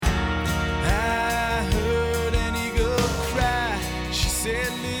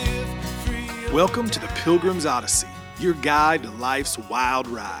Welcome to the Pilgrim's Odyssey, your guide to life's wild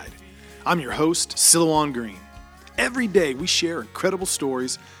ride. I'm your host, Silouan Green. Every day we share incredible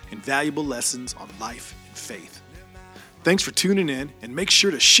stories and valuable lessons on life and faith. Thanks for tuning in, and make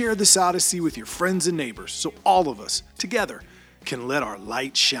sure to share this Odyssey with your friends and neighbors so all of us, together, can let our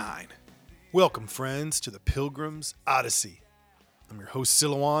light shine. Welcome, friends, to the Pilgrim's Odyssey. I'm your host,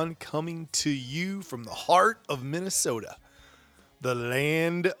 Silouan, coming to you from the heart of Minnesota, the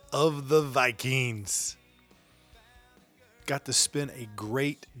land of the Vikings. Got to spend a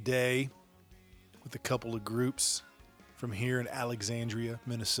great day with a couple of groups from here in Alexandria,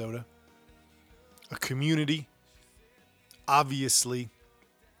 Minnesota. A community, obviously,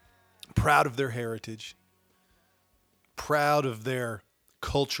 proud of their heritage, proud of their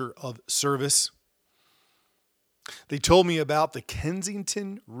culture of service. They told me about the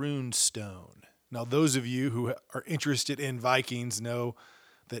Kensington Runestone. Now, those of you who are interested in Vikings know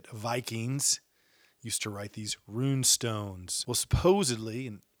that Vikings used to write these runestones. Well, supposedly,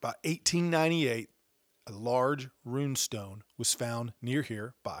 in about 1898, a large runestone was found near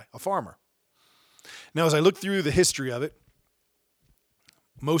here by a farmer. Now, as I look through the history of it,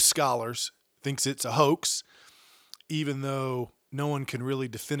 most scholars thinks it's a hoax, even though no one can really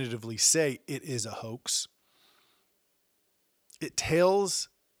definitively say it is a hoax. It tells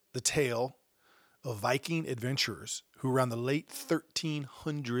the tale of Viking adventurers who around the late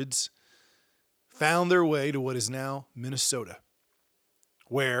 1300s found their way to what is now Minnesota,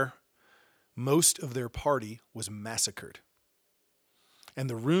 where most of their party was massacred. And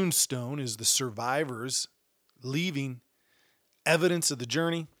the runestone is the survivors leaving evidence of the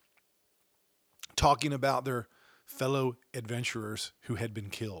journey, talking about their fellow adventurers who had been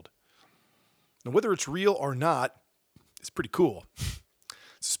killed. Now, whether it's real or not, it's pretty cool.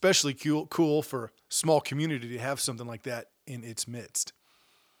 It's especially cool for a small community to have something like that in its midst.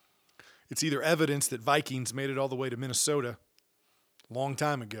 It's either evidence that Vikings made it all the way to Minnesota a long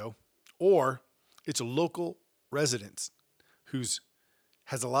time ago, or it's a local resident who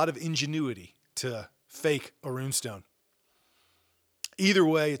has a lot of ingenuity to fake a runestone. Either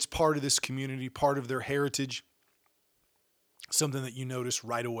way, it's part of this community, part of their heritage, something that you notice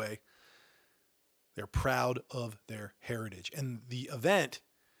right away. They're proud of their heritage. And the event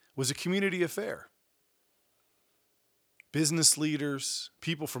was a community affair. Business leaders,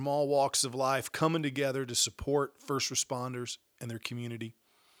 people from all walks of life coming together to support first responders and their community.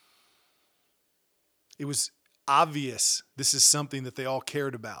 It was obvious this is something that they all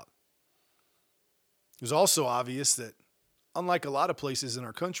cared about. It was also obvious that, unlike a lot of places in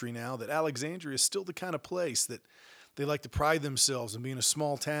our country now, that Alexandria is still the kind of place that they like to pride themselves in being a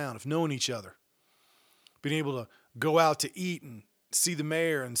small town, of knowing each other, being able to go out to eat and see the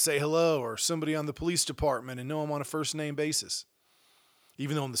mayor and say hello, or somebody on the police department and know them on a first name basis.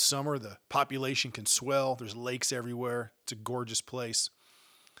 Even though in the summer the population can swell, there's lakes everywhere, it's a gorgeous place.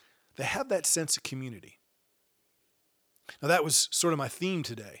 They have that sense of community. Now that was sort of my theme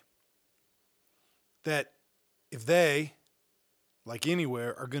today. That if they, like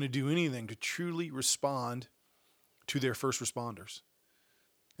anywhere, are going to do anything to truly respond to their first responders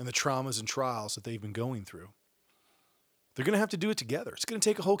and the traumas and trials that they've been going through, they're going to have to do it together. It's going to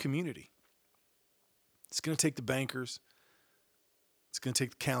take a whole community. It's going to take the bankers. It's going to take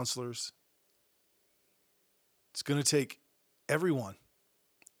the counselors. It's going to take everyone.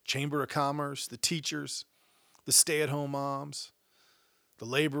 Chamber of Commerce, the teachers, the stay-at-home moms, the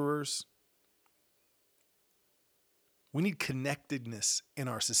laborers. We need connectedness in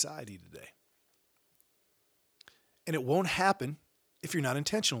our society today. And it won't happen if you're not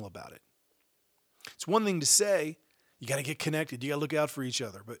intentional about it. It's one thing to say, you got to get connected, you got to look out for each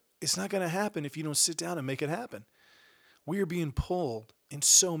other, but it's not going to happen if you don't sit down and make it happen. We are being pulled in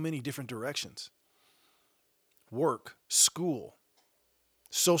so many different directions. Work, school,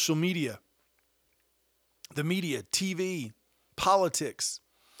 social media, the media, TV, politics,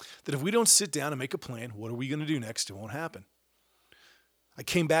 that if we don't sit down and make a plan, what are we going to do next? It won't happen. I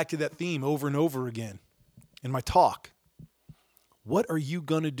came back to that theme over and over again in my talk. What are you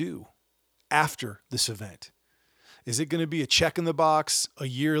going to do after this event? Is it going to be a check in the box, a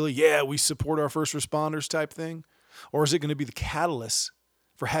yearly, yeah, we support our first responders type thing? Or is it going to be the catalyst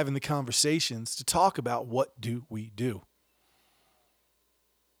for having the conversations to talk about what do we do?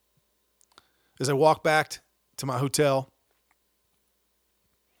 As I walk back to my hotel,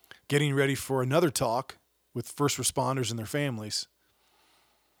 getting ready for another talk with first responders and their families,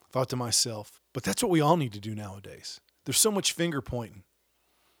 I thought to myself, but that's what we all need to do nowadays. There's so much finger pointing.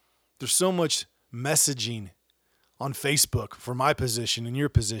 There's so much messaging on Facebook for my position and your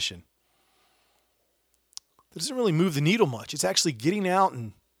position. That doesn't really move the needle much. It's actually getting out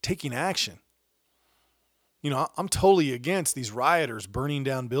and taking action. I'm totally against these rioters burning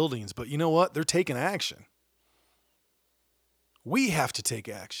down buildings, but you know what? They're taking action. We have to take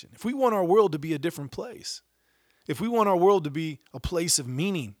action. If we want our world to be a different place, if we want our world to be a place of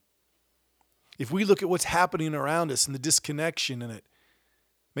meaning, if we look at what's happening around us and the disconnection and it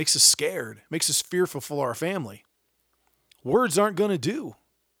makes us scared, makes us fearful for our family, words aren't going to do.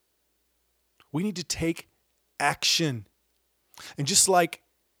 We need to take action. And just like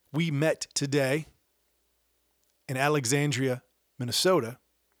we met today in Alexandria, Minnesota,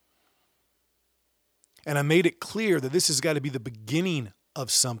 and I made it clear that this has got to be the beginning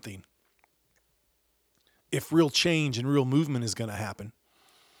of something if real change and real movement is going to happen.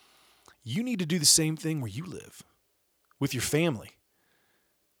 You need to do the same thing where you live, with your family,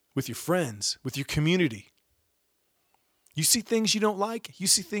 with your friends, with your community. You see things you don't like, you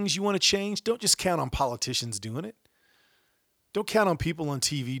see things you want to change, don't just count on politicians doing it. Don't count on people on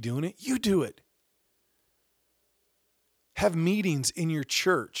TV doing it. You do it. Have meetings in your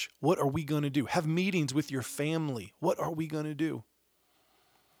church. What are we going to do? Have meetings with your family. What are we going to do?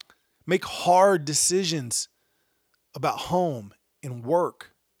 Make hard decisions about home and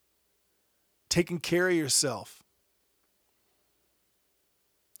work. Taking care of yourself.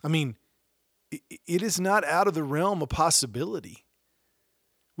 I mean, it is not out of the realm of possibility.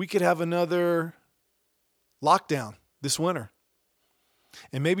 We could have another lockdown this winter.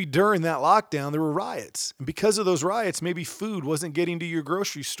 And maybe during that lockdown, there were riots. And because of those riots, maybe food wasn't getting to your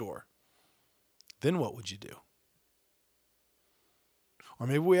grocery store. Then what would you do? Or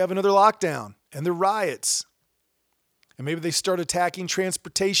maybe we have another lockdown and there are riots. And maybe they start attacking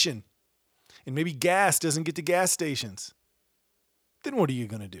transportation. And maybe gas doesn't get to gas stations. Then what are you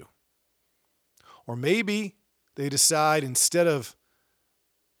going to do? Or maybe they decide instead of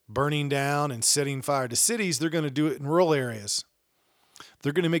burning down and setting fire to cities, they're going to do it in rural areas.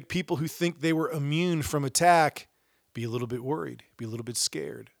 They're going to make people who think they were immune from attack be a little bit worried, be a little bit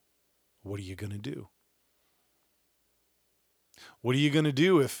scared. What are you going to do? What are you going to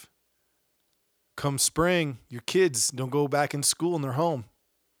do if come spring, your kids don't go back in school and they're home?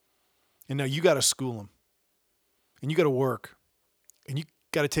 And now you got to school them. And you got to work. And you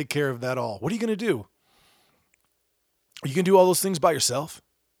got to take care of that all. What are you going to do? Are you going to do all those things by yourself?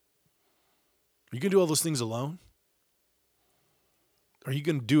 Are you going to do all those things alone? Are you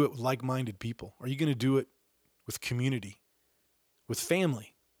going to do it with like-minded people? Are you going to do it with community, with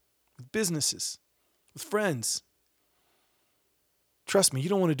family, with businesses, with friends? Trust me, you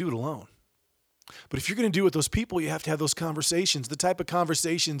don't want to do it alone. But if you're going to do it with those people, you have to have those conversations. The type of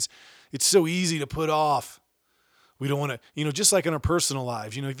conversations it's so easy to put off. We don't want to, just like in our personal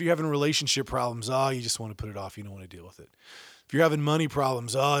lives, if you're having relationship problems, you just want to put it off. You don't want to deal with it. If you're having money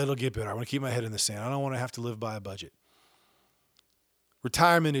problems, it'll get better. I want to keep my head in the sand. I don't want to have to live by a budget.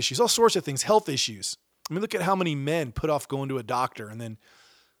 Retirement issues, all sorts of things, health issues. I mean, look at how many men put off going to a doctor and then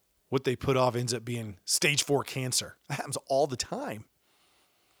what they put off ends up being stage 4 cancer. That happens all the time.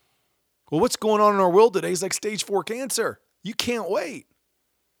 Well, what's going on in our world today is like stage 4 cancer. You can't wait.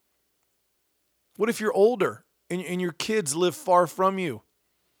 What if you're older and your kids live far from you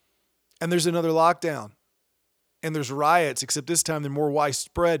and there's another lockdown and there's riots, except this time they're more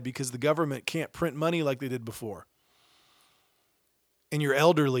widespread because the government can't print money like they did before? And you're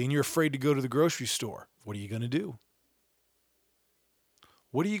elderly and you're afraid to go to the grocery store. What are you going to do?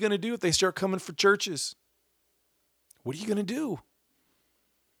 What are you going to do if they start coming for churches? What are you going to do?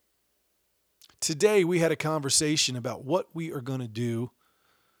 Today, we had a conversation about what we are going to do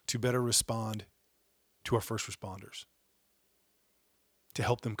to better respond to our first responders, to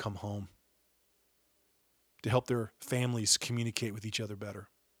help them come home, to help their families communicate with each other better,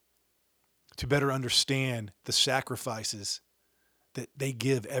 to better understand the sacrifices that they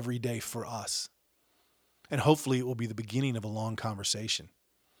give every day for us. And hopefully it will be the beginning of a long conversation.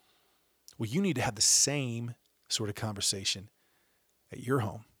 Well, you need to have the same sort of conversation at your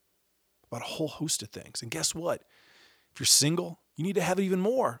home about a whole host of things. And guess what? If you're single, you need to have even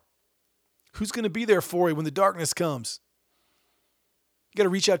more. Who's going to be there for you when the darkness comes? You got to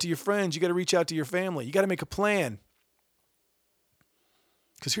reach out to your friends. You got to reach out to your family. You got to make a plan.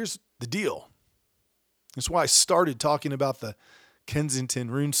 Because here's the deal. That's why I started talking about the Kensington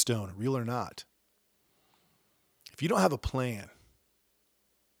Runestone, real or not. If you don't have a plan,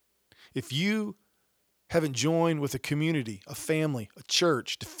 if you haven't joined with a community, a family, a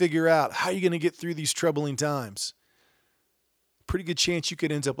church to figure out how you're going to get through these troubling times, pretty good chance you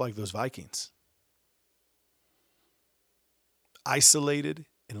could end up like those Vikings. Isolated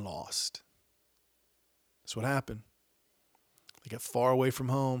and lost. That's what happened. They got far away from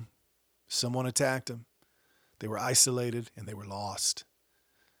home. Someone attacked them. They were isolated and they were lost.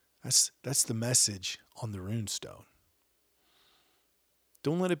 That's the message on the runestone.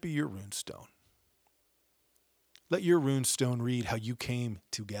 Don't let it be your runestone. Let your runestone read how you came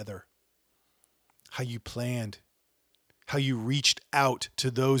together, how you planned, how you reached out to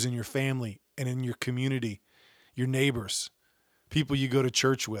those in your family and in your community, your neighbors, people you go to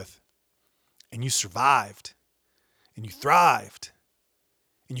church with, and you survived, and you thrived,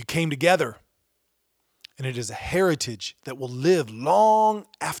 and you came together. And it is a heritage that will live long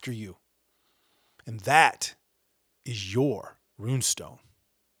after you. And that is your runestone.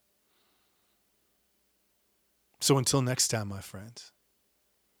 So until next time, my friends,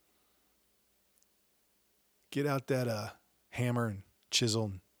 get out that hammer and chisel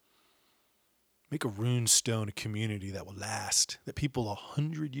and make a runestone, a community that will last, that people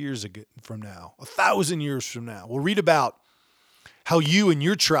 100 years from now, 1,000 years from now, will read about how you and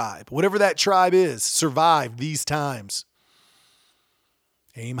your tribe, whatever that tribe is, survived these times.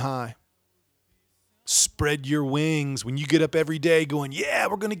 Aim high. Spread your wings when you get up every day going, yeah,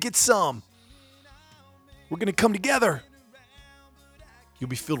 we're going to get some. We're going to come together. You'll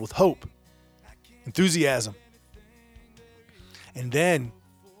be filled with hope, enthusiasm. And then,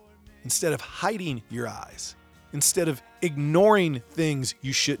 instead of hiding your eyes, instead of ignoring things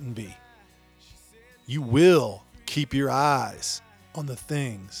you shouldn't be, you will keep your eyes on the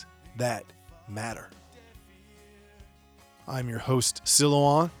things that matter. I'm your host,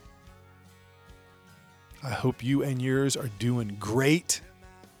 Silouan. I hope you and yours are doing great.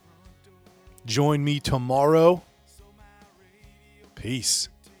 Join me tomorrow. Peace.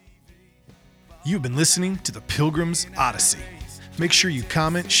 You've been listening to The Pilgrim's Odyssey. Make sure you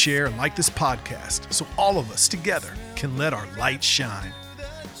comment, share, and like this podcast so all of us together can let our light shine.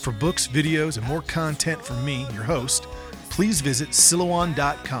 For books, videos, and more content from me, your host, please visit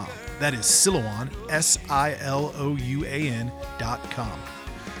Silouan.com. That is Silouan, Silouan.com.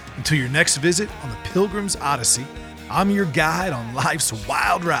 Until your next visit on The Pilgrim's Odyssey, I'm your guide on life's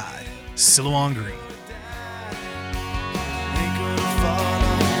wild ride, Silouan Green.